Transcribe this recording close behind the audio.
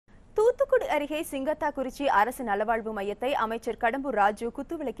அருகே சிங்கத்தாக்குறிச்சி அரசு நலவாழ்வு மையத்தை அமைச்சர் கடம்பூர் ராஜு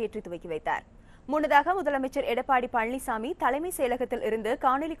குத்துவிளக்கேற்றி துவக்கி வைத்தார். முன்னதாக முதலமைச்சர் எடப்பாடி பழனிசாமி தலைமை செயலகத்தில் இருந்து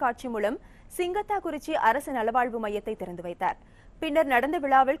காணொலி காட்சி மூலம் சிங்கத்தாக்குறிச்சி அரசு நலவாழ்வு மையத்தை திறந்து வைத்தார். பின்னர் நடந்த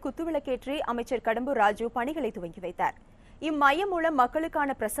விழாவில் குத்துவிளக்கேற்றி அமைச்சர் கடம்பூர் ராஜு பணிகளை துவக்கி வைத்தார். இம்மையம் மூலம்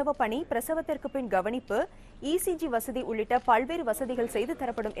மக்களுக்கான பிரசவ பணி, பிரசவத்திற்கு பின் கவனிப்பு, இசிஜி வசதி உள்ளிட்ட பல்வேறு வசதிகள் செய்து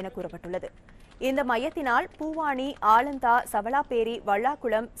தரப்படும் என கூறப்பட்டுள்ளது. இந்த மையத்தினால் பூவாணி, ஆலந்தா, சவலாப்பேரி,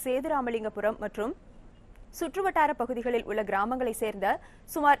 வல்லாக்குளம், சேதுராமலிங்கபுரம் மற்றும் சுற்றுவட்டார பகுதிகளில் உள்ள கிராமங்களை சேர்ந்த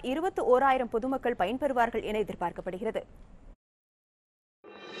சுமார் 21,000 பொதுமக்கள் பயன்பெறுவார்கள் என எதிர்பார்க்கப்படுகிறது.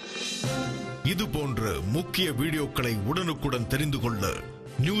 இதுபோன்ற முக்கிய வீடியோக்களை உடனுக்குடன் தெரிந்து கொள்ள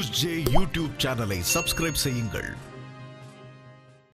NewsJ யூடியூப் சேனலை சப்ஸ்கிரைப் செய்யுங்கள்.